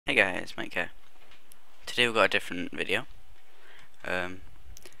Hey guys, Mike here. Today we've got a different video. I'm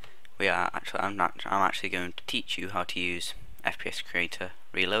actually going to teach you how to use FPS Creator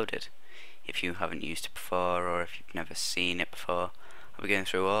Reloaded. If you haven't used it before, or if you've never seen it before, I'll be going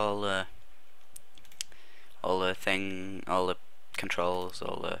through all the controls,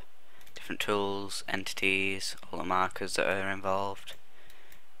 all the different tools, entities, all the markers that are involved.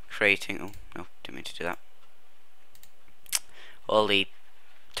 Creating. Oh no, didn't mean to do that. All the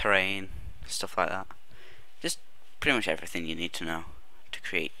terrain, stuff like that. Just pretty much everything you need to know to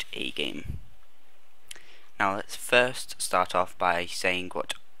create a game. Now let's first start off by saying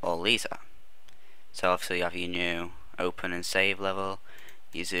what all these are. So obviously you have your new open and save level,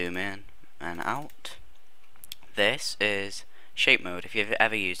 you zoom in and out. This is shape mode. If you've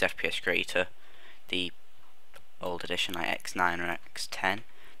ever used FPS Creator, the old edition like X9 or X10,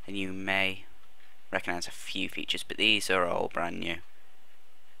 then you may recognize a few features, but these are all brand new.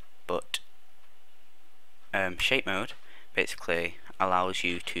 But shape mode basically allows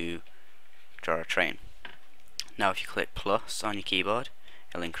you to draw a train. Now if you click plus on your keyboard,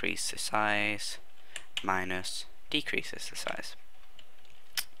 it'll increase the size, minus decreases the size.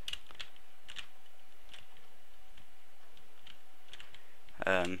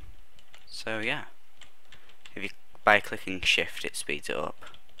 So yeah, if you by clicking shift it speeds it up.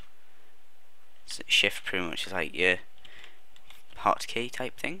 So shift pretty much is like your hotkey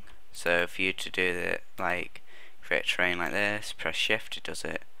type thing. So for you to do the like create a train like this, press shift, it does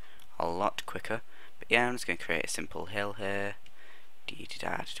it a lot quicker. But yeah, I'm just going to create a simple hill here.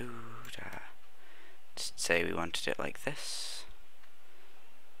 Just say we wanted it like this.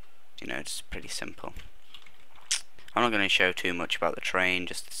 You know, it's pretty simple. I'm not going to show too much about the train,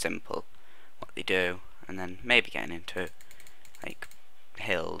 just simple what they do, and then maybe getting into like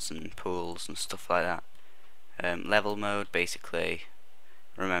hills and pools and stuff like that. Level mode basically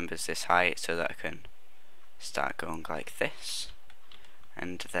remembers this height so that I can start going like this,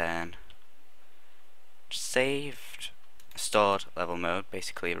 and then stored level mode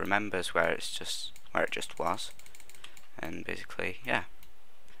basically remembers where it just was, and basically yeah,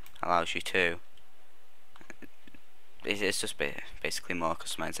 allows you to. It's just basically more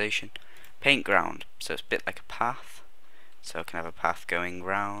customization. Paint ground, so it's a bit like a path, so I can have a path going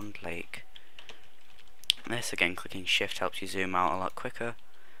round like this. Again, clicking shift helps you zoom out a lot quicker.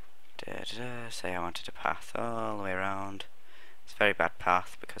 Say I wanted a path all the way around. It's a very bad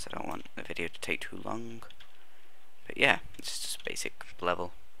path because I don't want the video to take too long. But yeah, it's just basic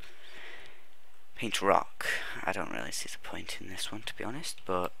level. Paint rock. I don't really see the point in this one, to be honest,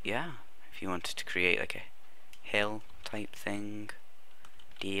 but yeah, if you wanted to create like a hill type thing,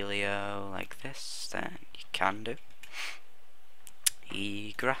 dealio like this, then you can do.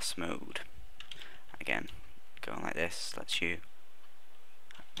 Grass mode. Again, going like this lets you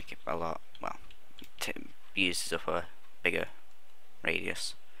make it a lot, well, uses up a bigger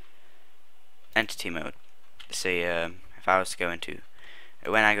radius. Entity mode. See, if I was to go into,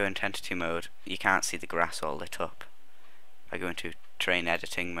 when I go into entity mode, you can't see the grass all lit up. If I go into train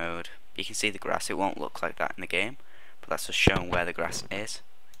editing mode, you can see the grass. It won't look like that in the game, but that's just showing where the grass is.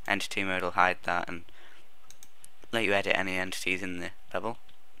 Entity mode will hide that and let you edit any entities in the level.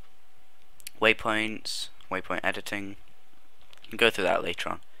 Waypoints, waypoint editing, you can go through that later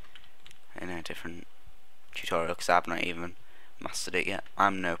on in a different tutorial because I've not even mastered it yet.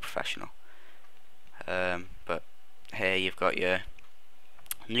 I'm no professional. But here you've got your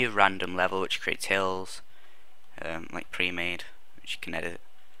new random level which creates hills, like pre-made, which you can edit.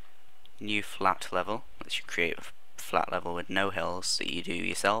 New flat level lets you create a flat level with no hills that you do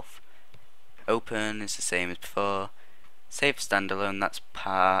yourself. Open is the same as before. Save standalone, that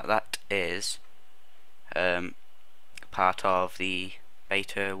is part of the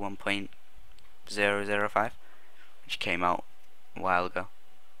beta 1.005, which came out a while ago.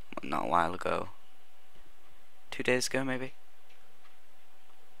 Well, not a while ago, 2 days ago maybe.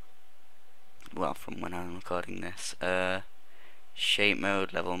 Well, from when I'm recording this. Shape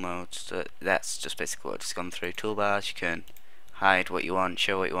mode, level mode, so that's just basically what I've just gone through. Toolbars, you can hide what you want,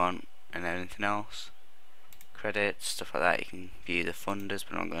 show what you want, and anything else. Credits, stuff like that, you can view the funders,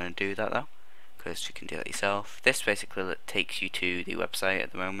 but I'm not going to do that though, because you can do that yourself. This basically takes you to the website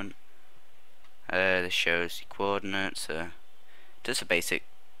at the moment. This shows the coordinates, just a basic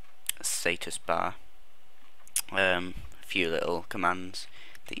status bar. A few little commands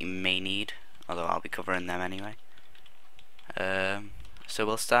that you may need, although I'll be covering them anyway. So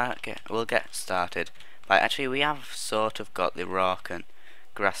we'll get started. But actually, we have sort of got the rock and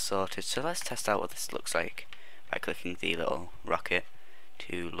grass sorted. So let's test out what this looks like by clicking the little rocket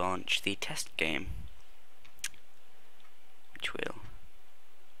to launch the test game, which will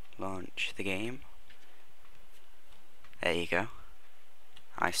launch the game. There you go.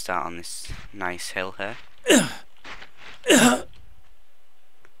 I start on this nice hill here. I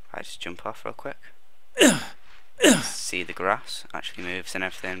just jump off real quick. See the grass actually moves and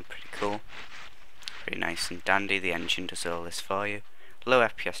everything, pretty cool. Pretty nice and dandy, the engine does all this for you. Low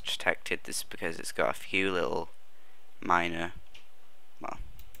FPS detected, this is because it's got a few little minor, well,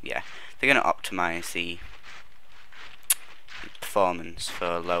 yeah, they're going to optimise the performance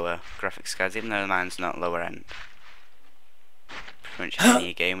for lower graphics cards, even though mine's not lower end. Pretty much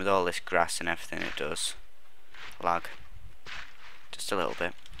any game with all this grass and everything, it does lag. Just a little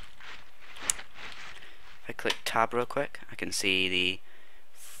bit. If I click tab real quick, I can see the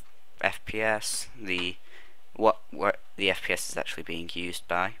FPS, what the FPS is actually being used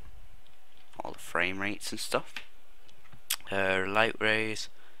by, all the frame rates and stuff. Light rays,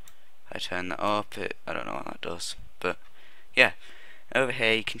 if I turn that up, I don't know what that does, but yeah. Over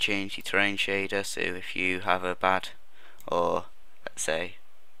here you can change your terrain shader, so if you have a bad, or let's say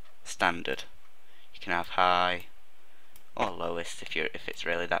standard, you can have high or lowest if it's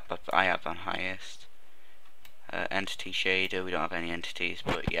really that bad, but I have on highest. Entity shader, we don't have any entities,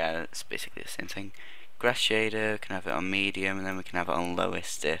 but yeah, it's basically the same thing. Grass shader, we can have it on medium, and then we can have it on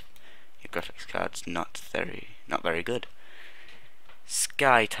lowest if your graphics card's not very good.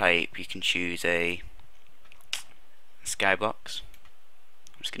 Sky type, you can choose a skybox.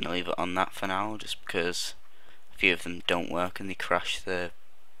 I'm just going to leave it on that for now, just because a few of them don't work and they crash the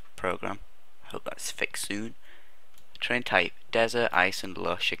program. I hope that's fixed soon. Terrain type, desert, ice and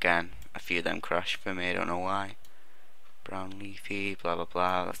lush. Again, a few of them crash for me, I don't know why. Brown, leafy, blah blah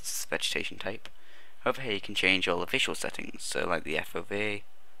blah, that's vegetation type. Over here you can change all the visual settings, so like the FOV.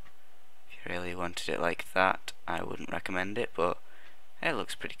 If you really wanted it like that, I wouldn't recommend it, but it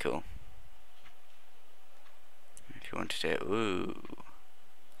looks pretty cool. If you wanted it, ooh,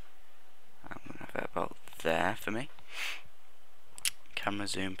 I'm gonna have it about there for me. Camera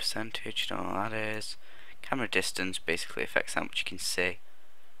zoom percentage, don't know what that is. Camera distance basically affects how much you can see.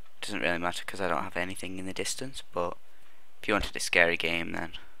 Doesn't really matter because I don't have anything in the distance, but if you wanted a scary game,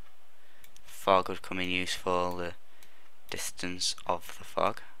 then fog would come in useful. The distance of the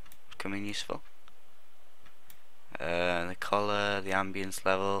fog would come in useful. The colour, the ambience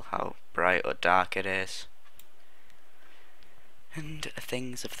level, how bright or dark it is, and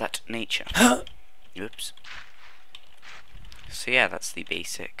things of that nature. Oops. So yeah, that's the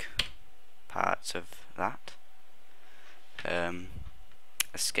basic parts of that.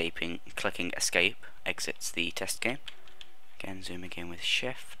 Clicking escape exits the test game. Again, zooming in with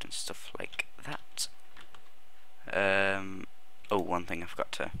shift and stuff like that. Oh, one thing I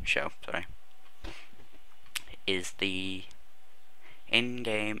forgot to show, sorry, is the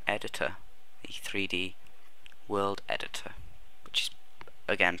in-game editor, the 3D world editor, which is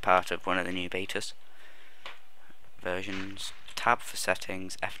again part of one of the new betas versions. Tab for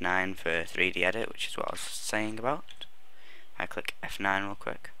settings, F9 for 3D edit, which is what I was saying about. I click F9 real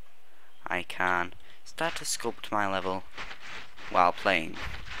quick, I can start to sculpt my level while playing.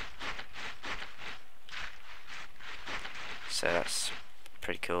 So that's a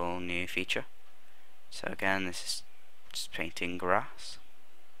pretty cool new feature. So again, this is just painting grass.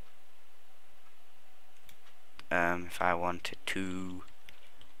 If I wanted to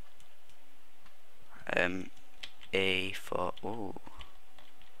A for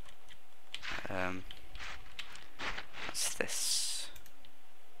what's this?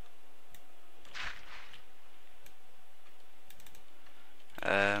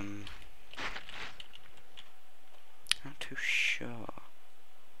 Not too sure.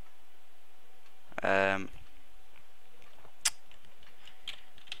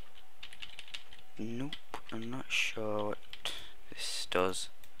 Nope, I'm not sure what this does.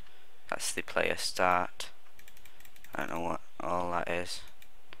 That's the player start. I don't know what all that is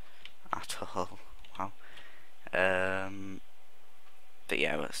at all. Wow. But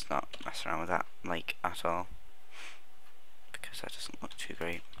yeah, let's not mess around with that like at all, because that doesn't look too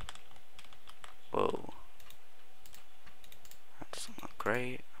great. Whoa, that doesn't look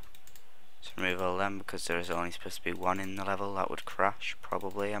great. Let's remove all them because there is only supposed to be one in the level. That would crash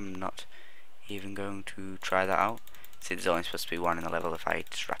probably. I'm not even going to try that out. See, there's only supposed to be one in the level. If I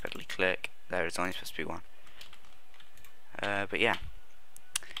just rapidly click, there is only supposed to be one. But yeah,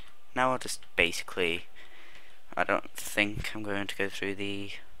 now I'll just basically, I don't think I'm going to go through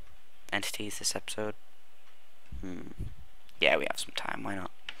the entities this episode. Yeah, we have some time, why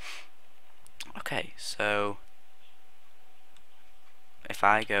not? Okay, so if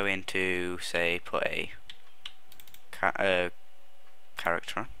I go into, say, put a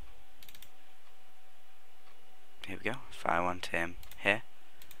character on, here we go. If I want him here,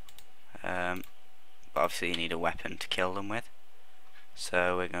 obviously you need a weapon to kill them with.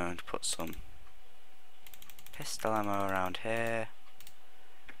 So we're going to put some pistol ammo around here.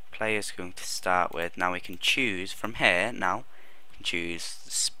 Player's going to start with. Now we can choose from here. Now we can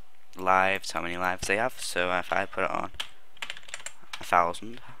choose lives, how many lives they have. So if I put it on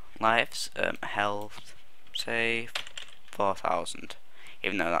 1,000 lives, health, say 4,000.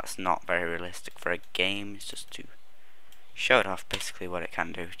 Even though that's not very realistic for a game, it's just to show it off basically what it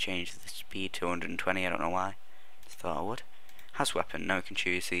can do. Change the speed to 120, I don't know why. Just thought I would. Has weapon, now we can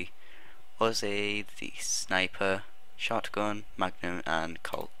choose the Uzi, the sniper, shotgun, magnum and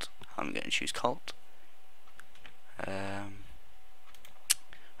Colt. I'm going to choose Colt.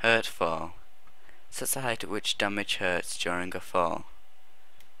 Hurt fall. Sets the height at which damage hurts during a fall.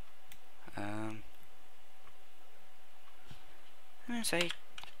 I'm going to say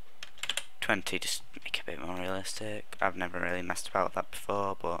 20, just make it a bit more realistic. I've never really messed about with that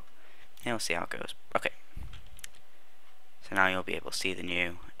before, but you'll see how it goes. Okay. So now you'll be able to see the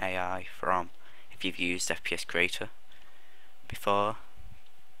new AI from, if you've used FPS Creator before,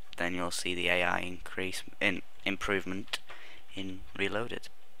 then you'll see the AI improvement in Reloaded.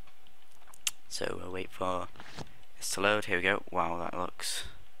 So we'll wait for this to load. Here we go. Wow, that looks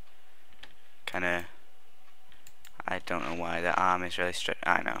kinda, I don't know why the arm is really straight.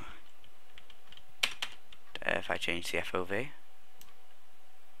 I know. If I change the FOV,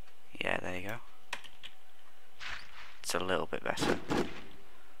 yeah, there you go. It's a little bit better.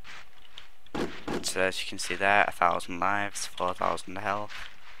 So as you can see there, 1,000 lives, 4,000 health.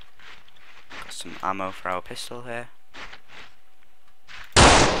 Got some ammo for our pistol here.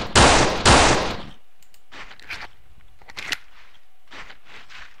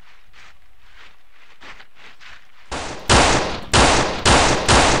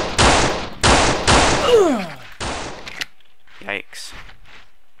 Yikes.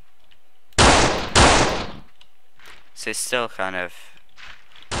 So it's still kind of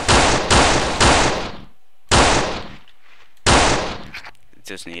it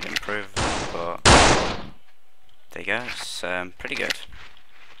does need improvement, but there you go, it's pretty good.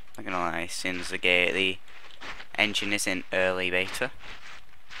 Not gonna lie, since the engine is in early beta,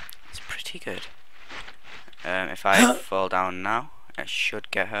 it's pretty good. If I fall down now, I should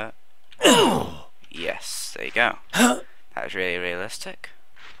get hurt. Yes, there you go. That was really realistic.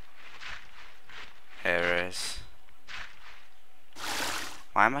 Here is.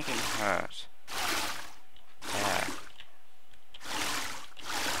 Why am I getting hurt? Yeah.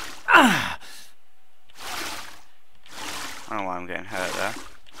 I don't know why I'm getting hurt there.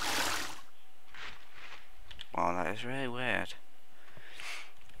 Wow, that is really weird.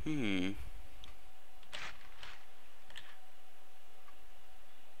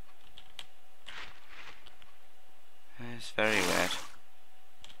 It's very weird.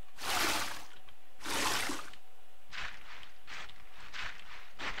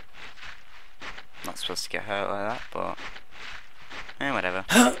 Not supposed to get hurt like that, but whatever.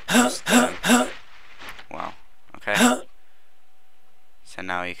 Just, wow. Okay. So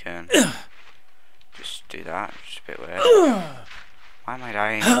now you can just do that. Just a bit weird. Why am I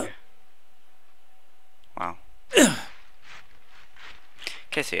dying? Wow.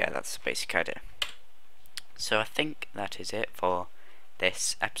 Okay, so yeah, that's the basic idea. So I think that is it for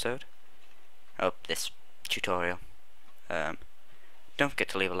this episode. Oh, this tutorial. Don't forget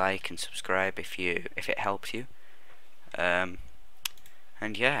to leave a like and subscribe if it helps you. And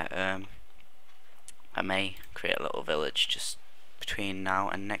yeah, I may create a little village just between now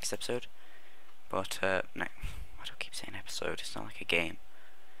and next episode. But why do I keep saying episode? It's not like a game.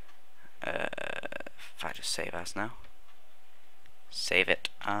 If I just save as now, save it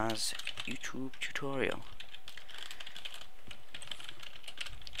as YouTube tutorial.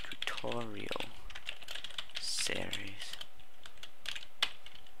 Tutorial series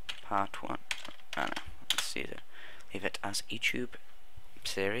part 1. Oh no, let's see it. Leave it as YouTube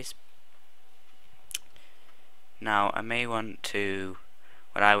series. Now I may want to,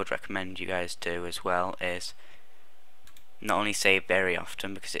 what I would recommend you guys do as well is not only save very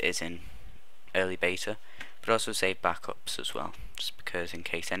often because it is in early beta, but also save backups as well, just because in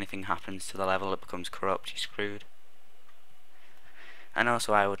case anything happens to the level, it becomes corrupt, you're screwed. And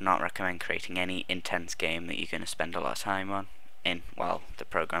also I would not recommend creating any intense game that you're going to spend a lot of time on while the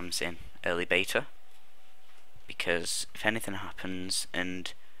program's in early beta, because if anything happens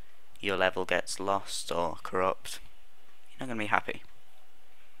and your level gets lost or corrupt, you're not going to be happy.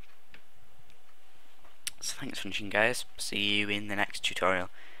 So thanks for watching, guys. See you in the next tutorial.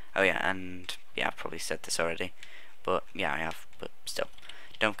 Oh yeah, and yeah, I've probably said this already, but yeah, I have, but still,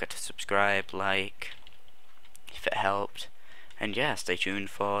 don't forget to subscribe, like if it helped. And yeah, stay tuned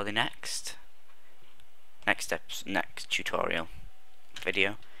for the next next tutorial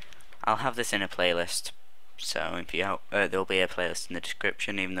video. I'll have this in a playlist, so if you there'll be a playlist in the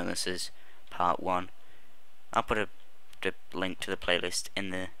description, even though this is part 1. I'll put the link to the playlist in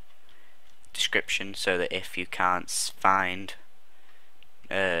the description, so that if you can't find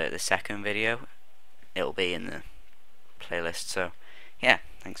the second video, it'll be in the playlist. So yeah,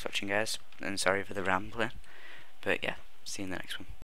 thanks for watching, guys, and sorry for the rambling, but yeah, see you in the next one.